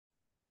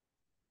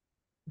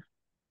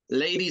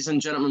Ladies and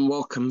gentlemen,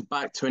 welcome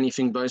back to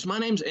Anything Blows. My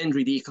name's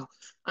Dika,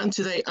 and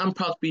today I'm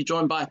proud to be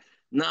joined by,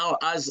 now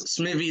as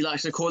Smithy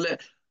likes to call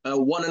it,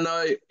 want to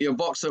know your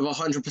box of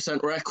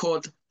 100%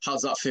 record.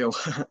 How's that feel?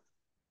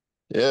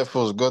 Yeah, it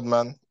feels good,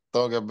 man.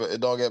 It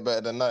don't get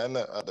better than that,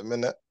 innit, at the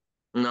minute.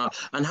 No.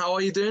 And how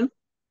are you doing?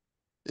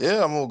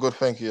 Yeah, I'm all good,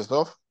 thank you.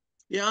 Yourself?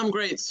 Yeah, I'm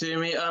great,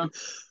 Tumi.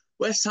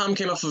 West Ham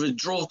came off of a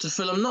draw to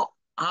Fulham. Not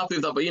happy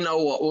with that, but you know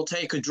what? We'll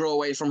take a draw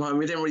away from home.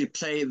 We didn't really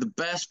play the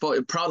best,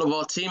 but proud of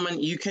our team.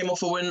 And you came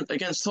off a win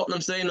against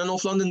Tottenham today in the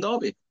North London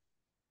derby.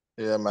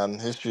 Yeah, man.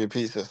 History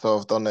repeats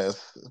itself, don't it?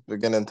 It's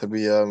beginning to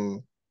be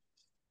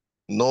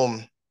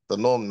norm, the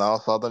norm now.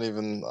 So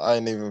I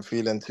ain't even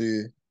feeling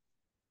too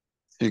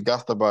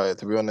gassed about it,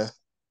 to be honest.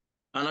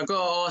 And I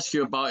got to ask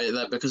you about it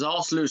there because I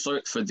asked Lewis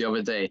Oakford the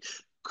other day,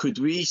 could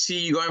we see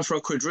you going for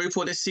a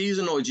quadruple this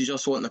season, or do you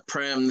just want the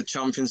Prem, the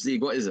Champions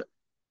League? What is it?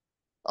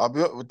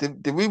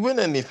 Did we win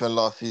anything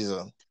last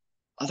season?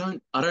 I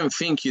don't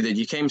think you did.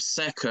 You came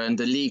second.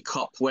 The League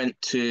Cup went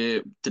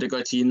to, did it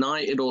go to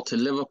United or to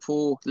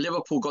Liverpool?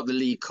 Liverpool got the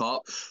League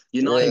Cup.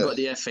 United Yeah, got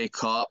the FA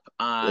Cup,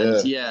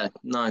 and yeah. yeah,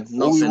 no,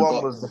 All we nothing. won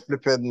But was the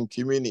flipping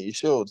Community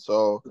Shield.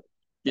 So I'll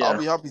yeah,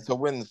 be happy to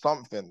win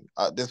something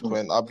at this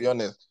point. I'll be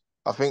honest.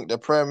 I think the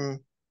Prem.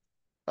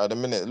 At the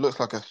minute, it looks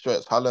like a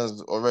stretch.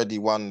 Haaland's already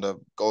won the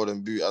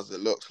Golden Boot as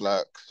it looks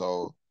like.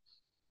 So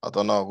I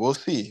don't know. We'll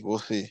see. We'll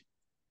see.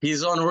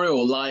 he's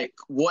unreal. Like,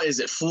 what is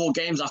it? 4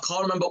 games? I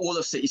can't remember all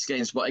of City's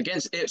games, but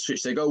against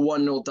Ipswich, they go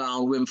 1-0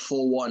 down, win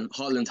 4-1,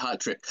 Haaland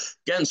hat trick.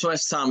 Against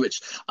West Ham,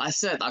 which I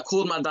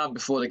called my dad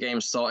before the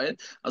game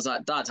started. I was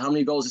like, Dad, how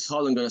many goals is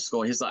Haaland going to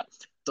score? He's like,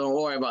 don't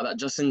worry about that.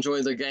 Just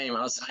enjoy the game.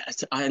 I was like,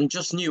 I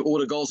just knew all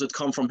the goals would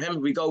come from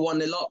him. We go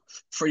 1-0 up,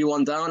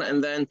 3-1 down,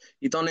 and then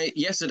he done it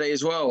yesterday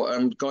as well,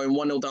 going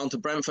 1-0 down to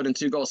Brentford and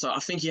 2 goals. So I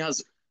think he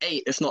has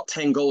 8, if not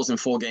 10 goals in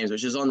 4 games,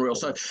 which is unreal.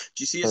 So do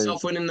you see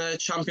yourself Crazy. winning the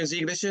Champions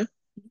League this year?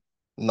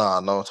 Nah,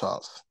 no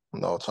chance.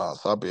 No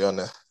chance. I'll be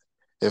honest.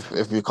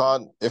 If we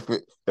can't if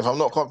I'm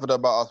not confident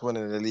about us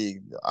winning the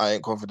league, I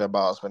ain't confident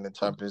about us winning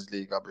Champions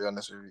League. I'll be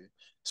honest with you.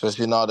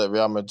 Especially now that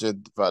Real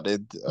Madrid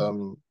did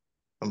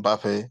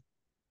Mbappe.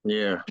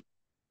 Yeah.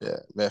 Yeah,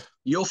 myth.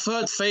 Your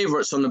third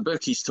favourites on the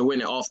bookies to win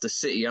it after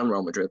City and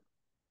Real Madrid.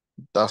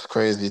 That's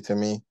crazy to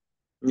me.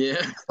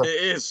 Yeah,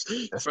 it is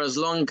for as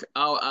long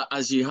out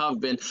as you have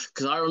been.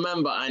 Because I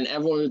remember, and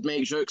everyone would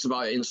make jokes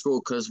about it in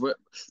school. Because the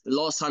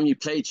last time you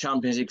played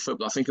Champions League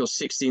football, I think it was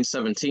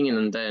 16-17,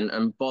 and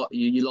then but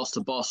you lost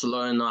to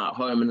Barcelona at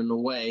home and then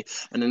away,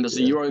 and then there's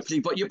a Yeah. Europa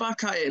League. But you're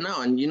back at it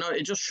now, and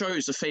it just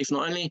shows the faith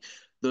not only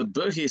the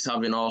bookies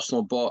have in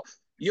Arsenal, but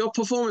your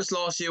performance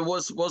last year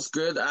was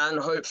good, and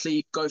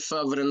hopefully go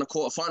further than the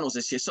quarterfinals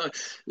this year. So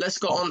let's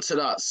go on to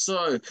that.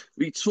 So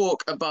we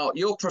talk about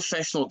your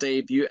professional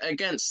debut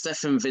against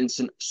Stefan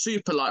Vincent,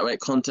 super lightweight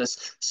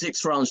contest,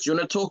 6 rounds. Do you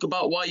want to talk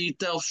about why you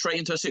delved straight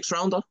into a 6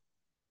 rounder?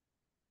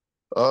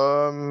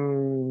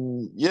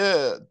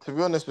 Yeah, to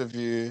be honest with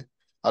you,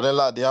 I didn't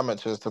like the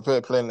amateurs. To put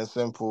it plain and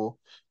simple,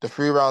 the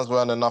 3 rounds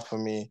weren't enough for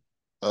me.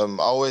 I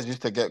always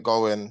used to get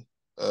going,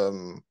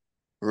 um,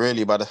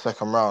 really by the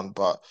second round,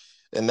 but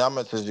in the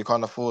amateurs, you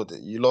can't afford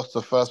it. You lost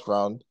the first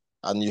round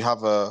and you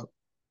have a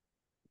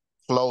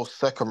close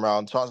second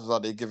round. Chances are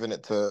they're giving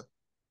it to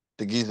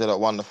the geezer that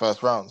won the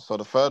first round. So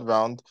the third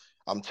round,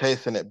 I'm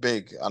chasing it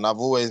big, and I've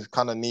always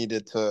kind of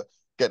needed to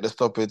get the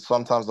stoppage.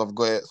 Sometimes I've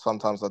got it,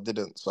 sometimes I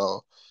didn't.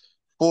 So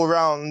 4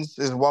 rounds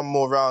is one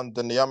more round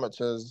than the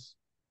amateurs,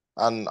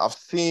 and I've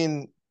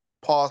seen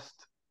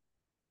past.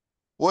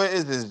 What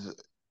it is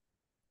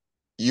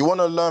you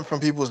want to learn from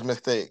people's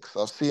mistakes.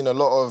 I've seen a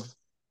lot of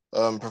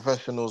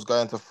professionals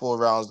go into 4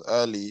 rounds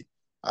early,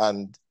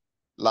 and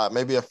like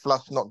maybe a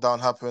flash knockdown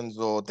happens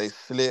or they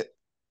slip,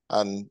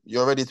 and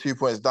you're already 2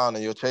 points down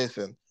and you're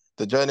chasing.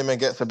 The journeyman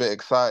gets a bit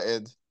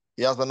excited.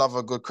 He has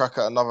another good crack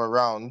at another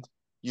round.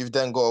 You've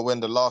then got to win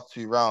the last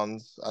 2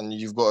 rounds and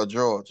you've got a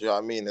draw. Do you know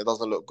what I mean? It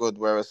doesn't look good.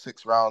 Whereas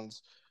 6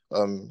 rounds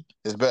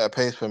is better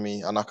pace for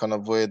me and I can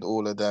avoid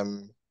all of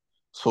them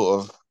sort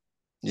of,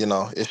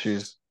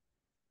 issues.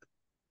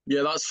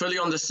 Yeah, that's fully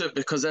understood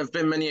because there have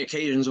been many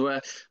occasions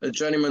where a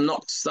journeyman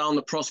knocks down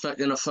the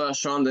prospect in the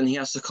first round and he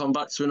has to come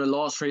back to win the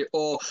last 3,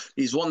 or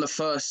he's won the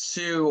first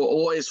 2,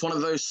 or it's one of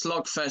those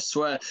slugfests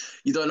where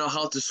you don't know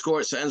how to score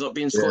it, so it ends up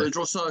being Yeah. scored a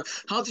draw. So,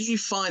 how did you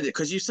find it?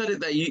 Because you said it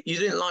there, you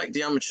didn't like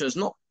the amateurs,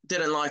 not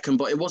didn't like them,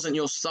 but it wasn't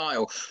your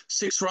style.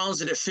 6 rounds,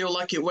 did it feel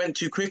like it went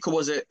too quick, or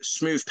was it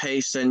smooth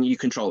pace and you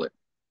control it?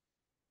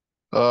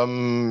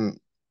 Um,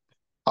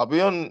 I'll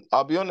be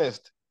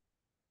honest.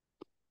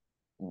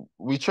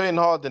 We train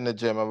hard in the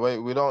gym, and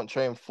we don't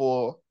train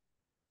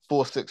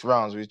 6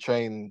 rounds. We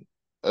train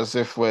as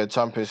if we're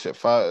championship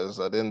fighters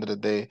at the end of the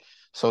day.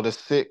 So the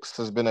six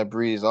has been a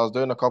breeze. I was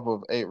doing a couple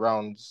of 8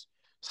 rounds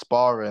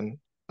sparring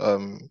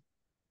in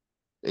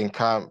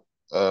camp,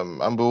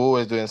 and we're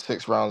always doing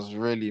 6 rounds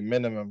really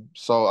minimum.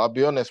 So I'll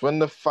be honest, when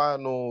the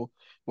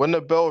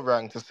bell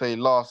rang to say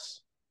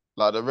last,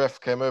 like the ref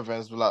came over and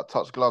was like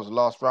touch gloves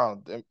last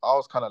round, I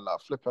was kind of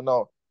like flipping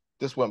out.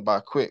 This went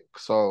by quick.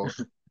 So.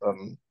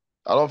 Um,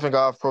 I don't think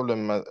I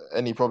have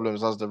any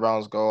problems as the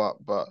rounds go up.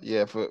 But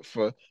yeah, for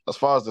as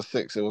far as the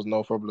six, it was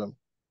no problem.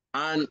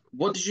 And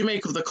what did you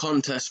make of the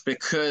contest?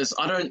 Because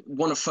I don't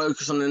want to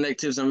focus on the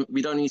negatives and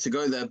we don't need to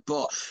go there,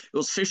 but it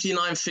was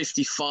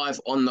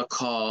 59-55 on the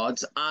card.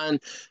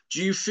 And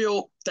do you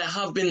feel there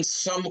have been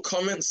some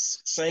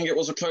comments saying it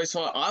was a close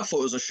fight? I thought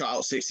it was a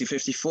shutout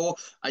 60-54,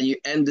 and you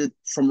ended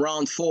from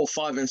round 4,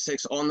 5, and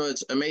 6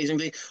 onwards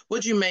amazingly.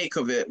 What do you make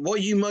of it? What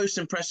are you most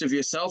impressed with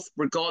yourself,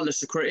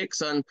 regardless of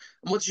critics? And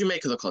what did you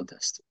make of the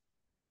contest?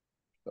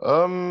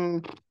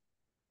 Um,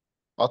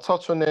 I'll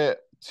touch on it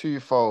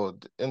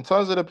twofold. In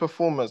terms of the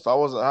performance, I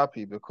wasn't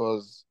happy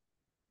because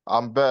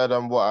I'm better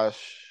than what I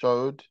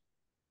showed.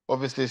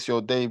 Obviously, it's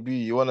your debut.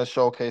 You want to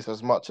showcase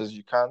as much as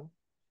you can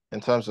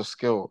in terms of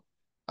skill.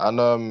 And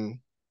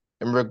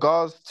in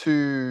regards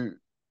to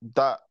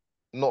that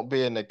not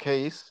being the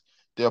case,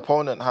 the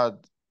opponent had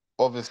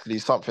obviously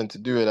something to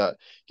do with that.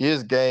 He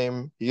is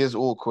game, he is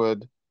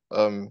awkward.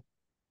 Um,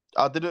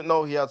 I didn't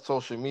know he had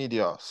social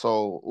media,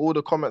 so all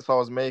the comments I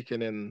was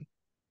making in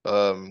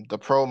the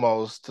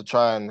promos to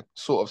try and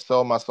sort of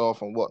sell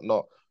myself and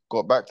whatnot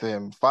got back to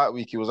him. Fight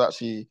week, he was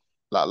actually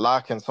like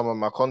liking some of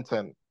my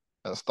content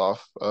and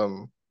stuff,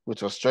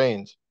 which was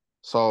strange.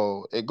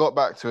 So it got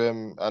back to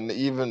him, and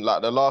even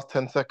like the last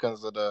 10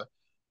 seconds of the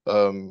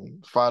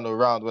final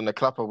round when the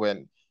clapper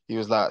went, he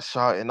was like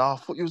shouting, "Oh, I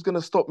thought you was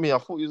gonna stop me. I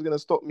thought you was gonna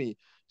stop me."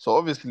 So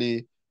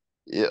obviously,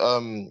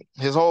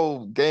 his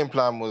whole game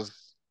plan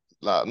was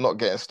like not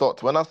getting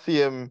stopped. When I see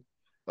him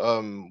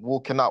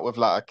walking out with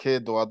like a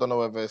kid, or I don't know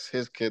whether it's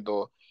his kid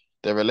or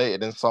they're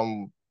related in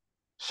some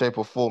shape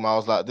or form, I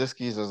was like, this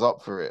geezer's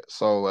up for it.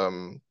 So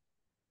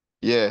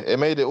yeah, it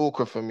made it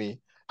awkward for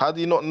me. Had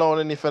he not known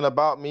anything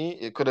about me,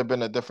 it could have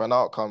been a different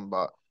outcome.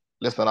 But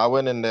listen, I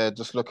went in there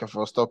just looking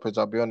for a stoppage,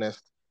 I'll be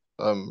honest.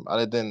 And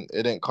it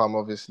didn't come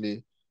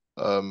obviously.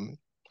 Um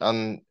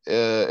and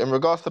in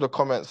regards to the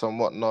comments and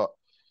whatnot,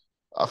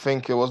 I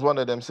think it was one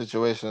of them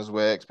situations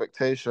where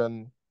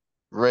expectation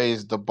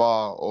raised the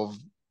bar of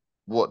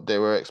what they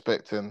were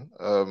expecting.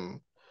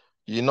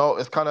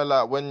 It's kind of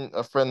like when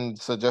a friend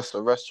suggests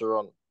a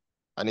restaurant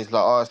and he's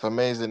like, "Oh, it's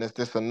amazing, it's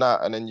this and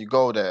that," and then you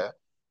go there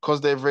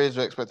because they've raised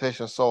your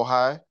expectations so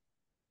high.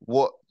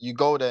 What you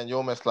go there and you're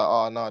almost like,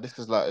 "Oh no, this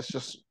is like it's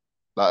just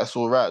like it's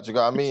all right." Do you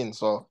get what I mean?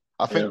 So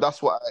I think Yeah.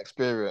 that's what I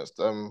experienced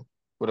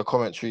with the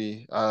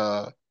commentary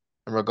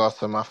in regards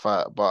to my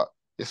fight, but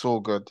it's all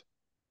good.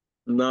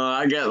 No,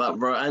 I get that,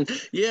 bro. And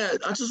yeah,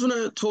 I just want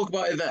to talk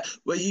about it there.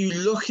 Were you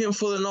looking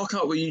for the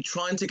knockout? Were you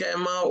trying to get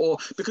him out? Or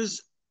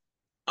because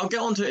I'll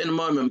get onto it in a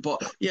moment,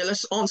 but yeah,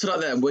 let's answer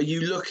that there. Were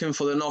you looking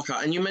for the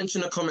knockout? And you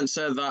mentioned a comment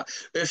said that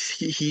if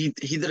he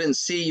didn't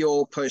see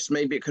your post,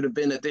 maybe it could have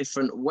been a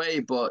different way,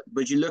 but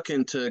were you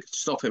looking to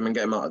stop him and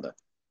get him out of there?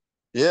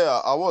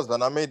 Yeah, I was,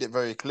 and I made it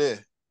very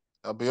clear.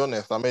 I'll be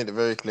honest, I made it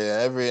very clear.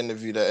 Every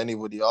interview that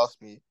anybody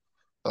asked me,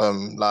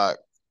 like,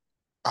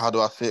 how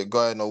do I see it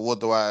going, or what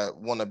do I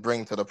want to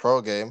bring to the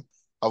pro game?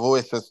 I've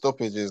always said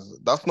stoppages.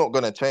 That's not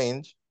gonna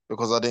change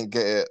because I didn't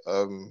get it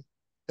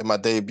in my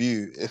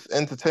debut. It's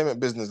entertainment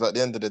business at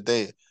the end of the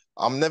day.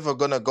 I'm never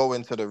gonna go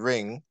into the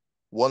ring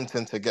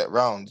wanting to get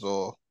rounds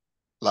or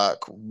like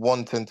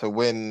wanting to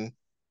win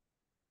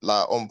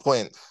like on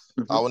points.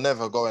 I Hmm. will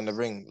never go in the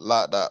ring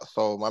like that.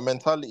 So my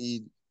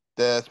mentality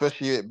there,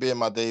 especially it being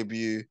my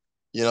debut,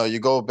 you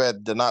go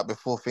bed the night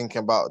before thinking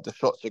about the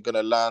shots you're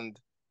gonna land,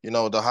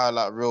 the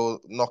highlight reel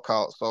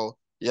knockout. So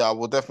yeah, I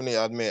will definitely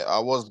admit I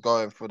was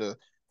going for the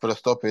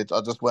stoppage.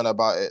 I just went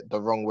about it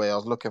the wrong way. I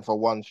was looking for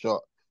one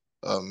shot.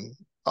 Um,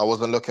 I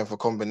wasn't looking for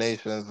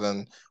combinations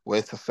and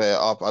ways to set it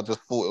up. I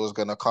just thought it was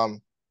gonna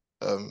come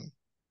um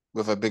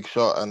with a big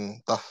shot,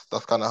 and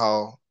that's kind of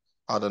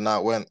how the night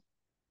went.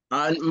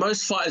 And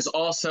most fighters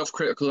are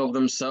self-critical of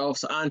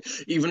themselves, and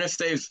even if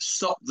they've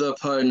stopped the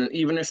opponent,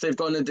 even if they've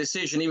gotten a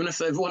decision, even if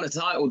they've won a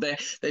title, they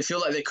feel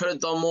like they could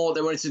have done more.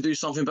 They wanted to do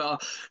something better.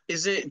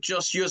 Is it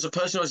just you as a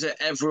person, or is it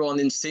everyone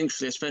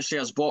instinctually, especially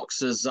as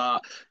boxers,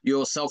 that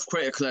you're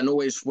self-critical and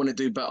always want to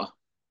do better?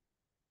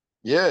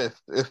 Yeah,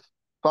 it's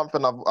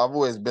something I've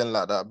always been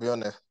like that. I'll be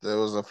honest. There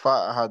was a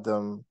fight I had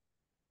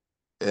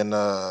in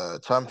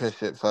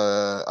championships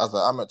as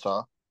an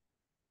amateur,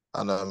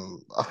 and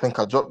I think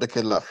I dropped the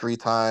kid like 3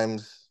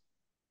 times.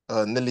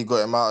 Nearly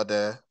got him out of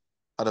there.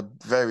 Had a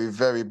very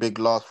very big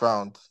last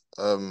round.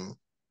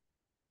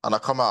 And I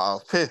come out, I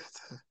was pissed,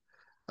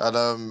 and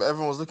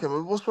everyone was looking at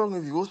me. What's wrong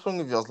with you? What's wrong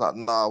with you? I was like,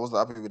 nah, I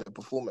wasn't happy with the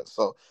performance.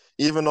 So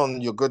even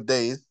on your good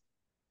days,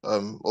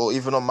 or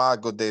even on my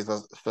good days,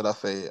 should I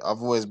say,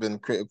 I've always been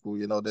critical.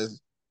 You're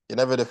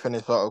never the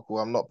finished article.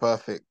 I'm not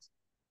perfect.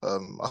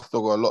 I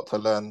still got a lot to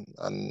learn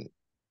and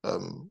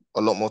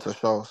a lot more to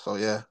show. So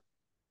yeah,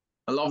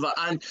 I love that.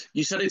 And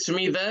you said it to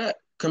me there.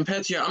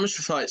 Compared to your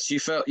amateur fights, you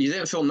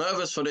didn't feel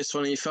nervous for this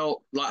one. You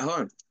felt like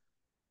home.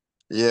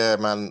 yeah,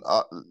 man.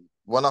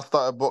 When I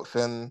started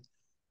boxing,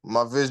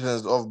 my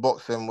visions of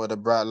boxing were the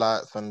bright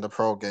lights and the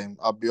pro game.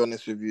 I'll be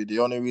honest with you. The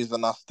only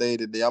reason I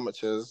stayed in the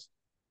amateurs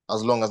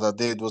as long as I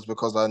did was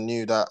because I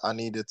knew that I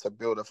needed to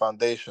build a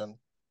foundation,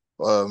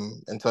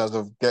 in terms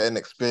of getting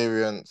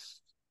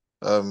experience,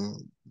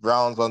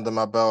 rounds under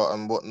my belt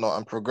and whatnot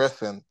and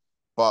progressing.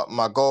 But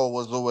my goal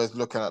was always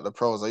looking at the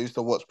pros. I used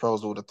to watch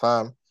pros all the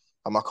time,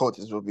 and my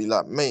coaches would be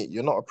like, "Mate,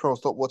 you're not a pro.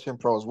 Stop watching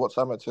pros. Watch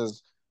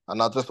amateurs."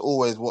 And I just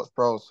always watch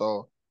pros.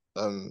 So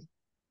I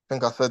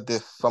think I said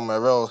this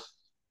somewhere else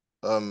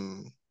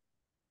um,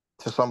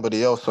 to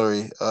somebody else.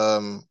 Sorry.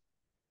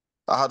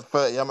 I had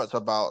 30 amateur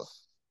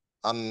bouts,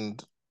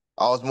 and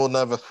I was more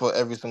nervous for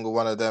every single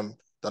one of them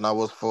than I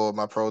was for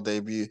my pro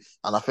debut.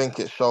 And I think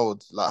it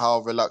showed like how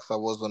relaxed I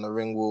was on the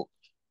ring walk,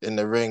 in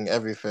the ring,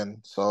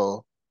 everything.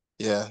 So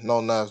yeah, no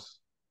nerves.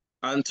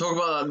 And talk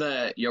about that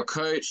there, your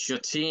coach, your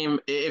team.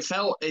 It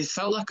felt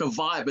like a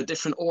vibe, a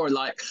different aura.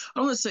 Like I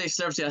don't want to say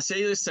celebrity. I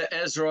say this to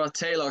Ezra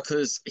Taylor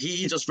because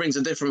he just brings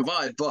a different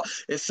vibe. But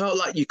it felt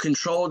like you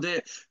controlled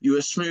it. You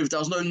were smooth. There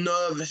was no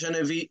nervous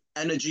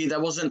energy. There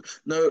wasn't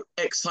no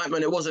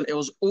excitement. It wasn't. It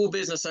was all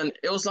business, and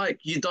it was like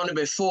you'd done it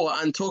before.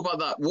 And talk about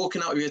that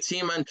walking out with your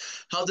team. And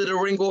how did the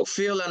ring walk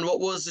feel? And what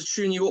was the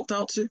tune you walked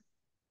out to?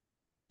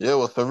 Yeah, it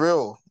was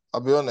surreal.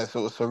 I'll be honest, it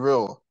was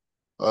surreal.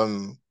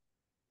 Um,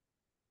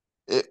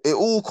 it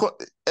all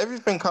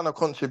everything kind of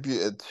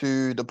contributed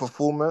to the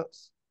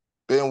performance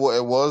being what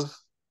it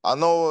was. I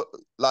know,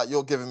 like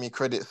you're giving me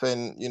credit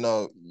saying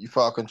you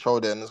felt I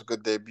controlled it and it's a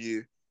good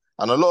debut,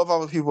 and a lot of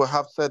other people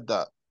have said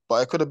that,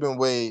 but it could have been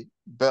way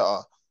better.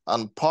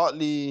 And part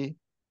to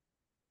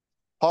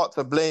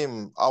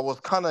blame, I was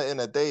kind of in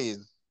a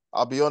daze.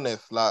 I'll be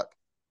honest, like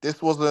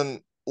this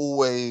wasn't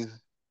always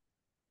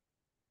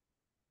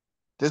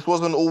this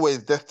wasn't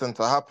always destined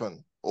to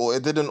happen, or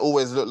it didn't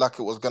always look like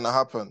it was gonna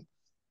happen.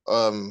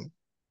 Um,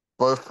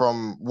 both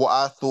from what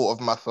I thought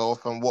of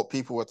myself and what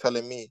people were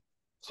telling me.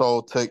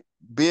 So to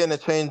be in a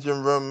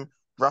changing room,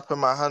 wrapping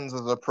my hands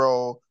as a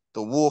pro,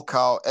 the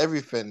walkout,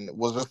 everything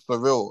was just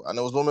surreal. And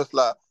it was almost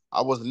like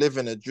I was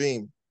living a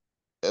dream.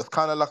 It's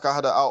kind of like I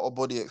had an out of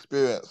body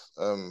experience,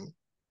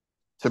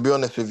 to be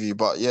honest with you.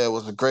 But yeah, it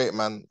was great,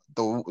 man.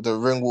 The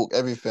ring walk,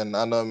 everything.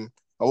 And I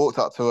walked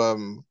up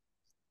to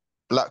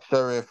Black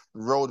Sheriff,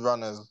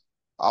 Roadrunners.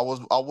 I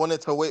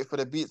wanted to wait for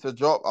the beat to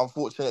drop.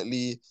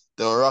 Unfortunately,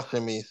 they were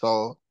rushing me,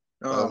 so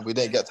Oh, we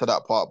didn't get to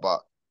that part.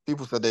 But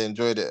people said they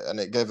enjoyed it and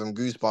it gave them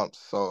goosebumps,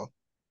 so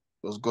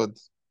it was good.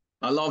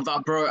 I love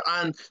that, bro.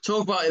 And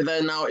talk about it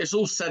there now. It's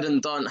all said and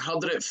done. How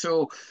did it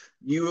feel?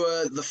 You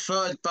were the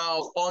third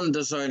bout on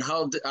the zone.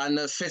 And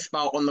the fifth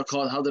bout on the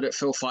card? How did it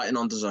feel fighting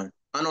on the zone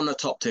and on the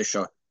top tier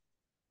show?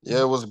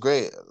 Yeah, it was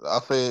great. I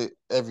say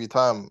every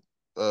time,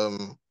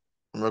 in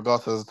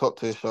regards to the top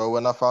tier show,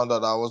 when I found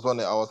out that I was on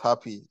it, I was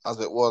happy as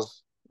it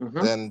was.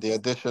 Hmm. Then the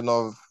addition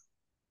of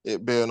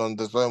it being on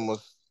the zone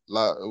was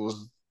like it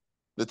was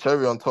the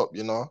cherry on top.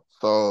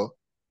 So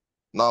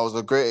no, it was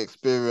a great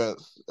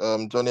experience.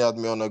 Johnny had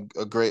me on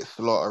a great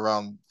slot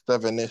around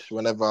 7-ish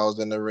whenever I was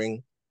in the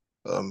ring.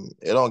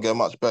 It don't get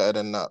much better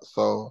than that.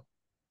 So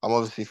I'm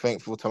obviously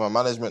thankful to my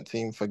management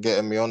team for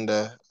getting me on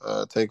there,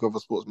 Takeover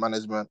Sports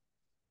Management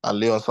and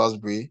Leon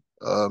Salisbury.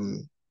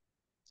 And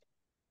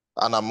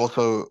I'm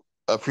also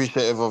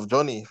appreciative of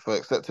Johnny for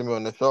accepting me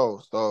on the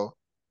show. So,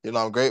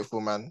 I'm grateful,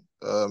 man.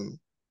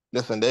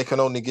 Listen, they can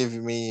only give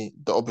me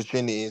the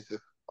opportunities.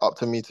 It's up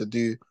to me to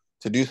do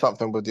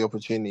something with the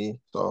opportunity.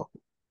 So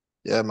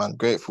yeah, man,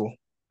 grateful.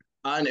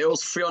 And it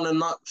was 3 on a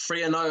night,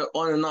 3-0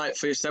 on a night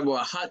for yourself.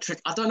 A hat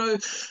trick. I don't know.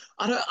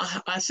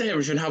 I say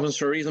everything happens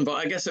for a reason, but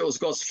I guess it was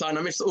God's plan.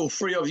 I missed all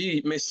three of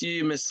you. Missed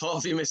you, missed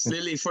Harvey, missed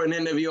Lily for an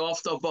interview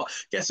after, but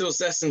guess it was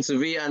destined to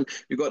be, and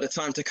we got the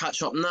time to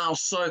catch up now.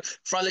 So,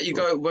 if I let you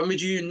go, when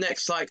would you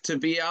next like to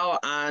be out?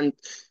 And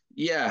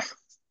yeah,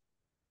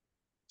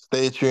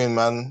 Stay tuned,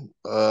 man.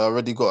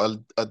 Already got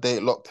a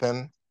date locked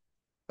in.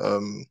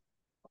 Um,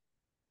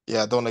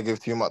 yeah, I don't want to give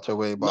too much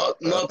away, but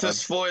not to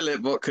spoil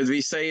it, but could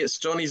we say it's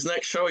Johnny's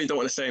next show? You don't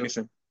want to say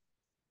anything.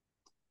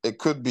 it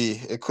could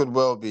be, it could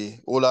well be.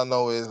 All I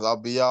know is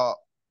I'll be out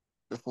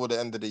before the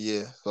end of the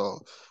year.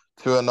 So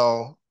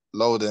 2-0,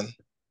 loading.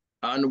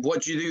 And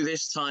what do you do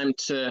this time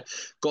to,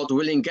 God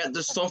willing, get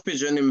the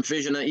stoppage and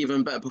envision an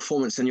even better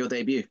performance than your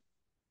debut?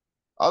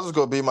 I just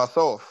got to be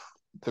myself.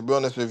 To be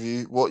honest with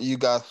you, what you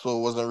guys saw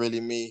wasn't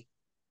really me.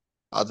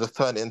 I just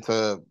turned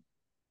into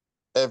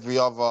every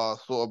other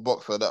sort of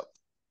boxer that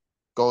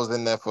goes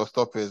in there for a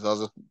stoppage. I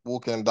was just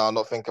walking him down,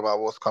 not thinking about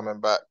what's coming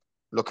back,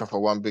 looking for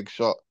one big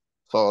shot.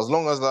 So as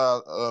long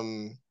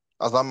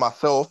as I'm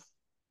myself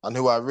and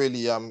who I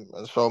really am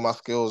and show my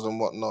skills and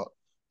whatnot,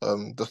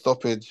 the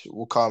stoppage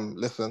will come.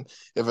 Listen,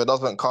 if it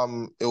doesn't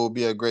come, it will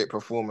be a great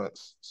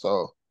performance.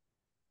 So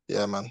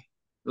yeah, man.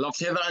 Love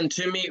to hear that. And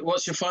to me,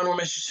 what's your final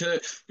message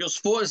to your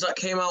supporters that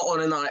came out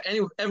on a night?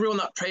 Everyone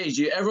that praised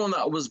you, everyone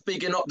that was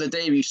bigging up the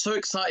debut, so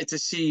excited to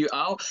see you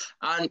out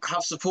and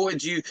have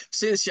supported you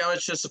since the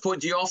amateur,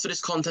 supported you after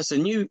this contest,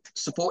 and you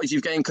supported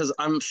you've gained because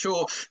I'm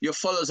sure your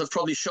followers have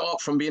probably shot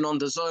up from being on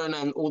the zone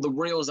and all the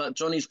reels that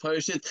Johnny's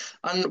posted.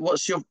 And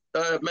what's your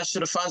message to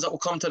the fans that will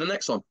come to the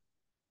next one?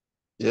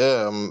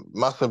 Yeah, I'm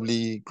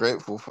massively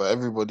grateful for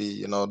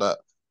everybody, that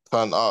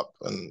turned up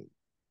and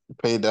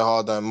paid their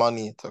hard-earned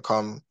money to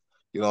come,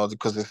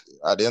 because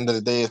at the end of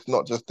the day, it's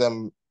not just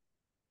them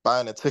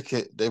buying a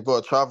ticket. They've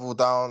got to travel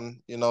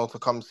down, to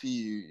come see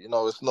you.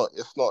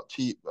 It's not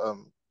cheap.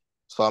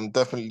 So I'm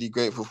definitely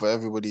grateful for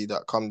everybody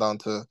that come down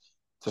to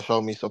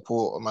show me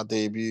support on my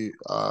debut.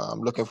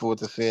 I'm looking forward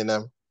to seeing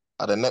them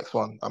at the next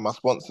one, and my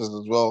sponsors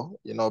as well.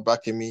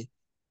 Backing me.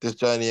 This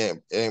journey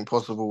ain't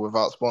possible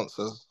without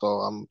sponsors, so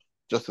I'm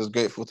just as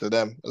grateful to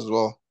them as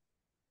well.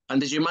 And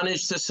did you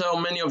manage to sell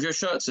many of your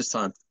shirts this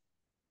time?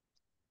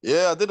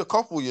 Yeah, I did a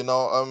couple.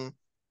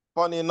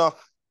 Funny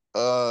enough,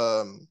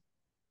 during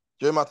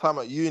my time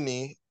at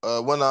uni,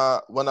 when I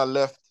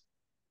left,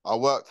 I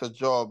worked a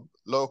job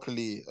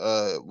locally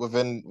with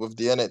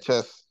the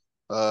NHS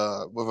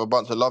with a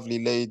bunch of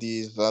lovely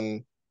ladies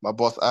and my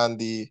boss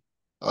Andy,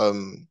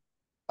 um,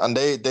 and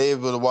they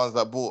were the ones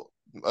that bought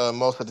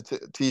most of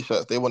the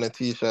t-shirts. They wanted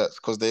t-shirts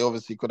because they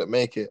obviously couldn't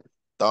make it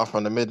down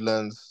from the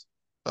Midlands.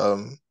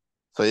 Um,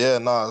 so yeah,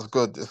 no, it's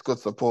good. It's good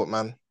support,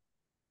 man.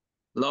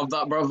 Love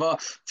that, brother.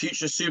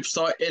 Future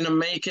superstar in the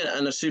making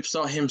and a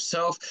superstar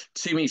himself,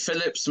 Tumi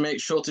Phillips. Make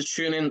sure to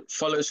tune in,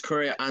 follow his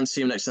career, and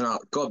see him next time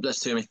out. God bless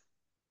Tumi.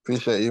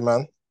 Appreciate you,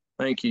 man.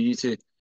 Thank you. You too.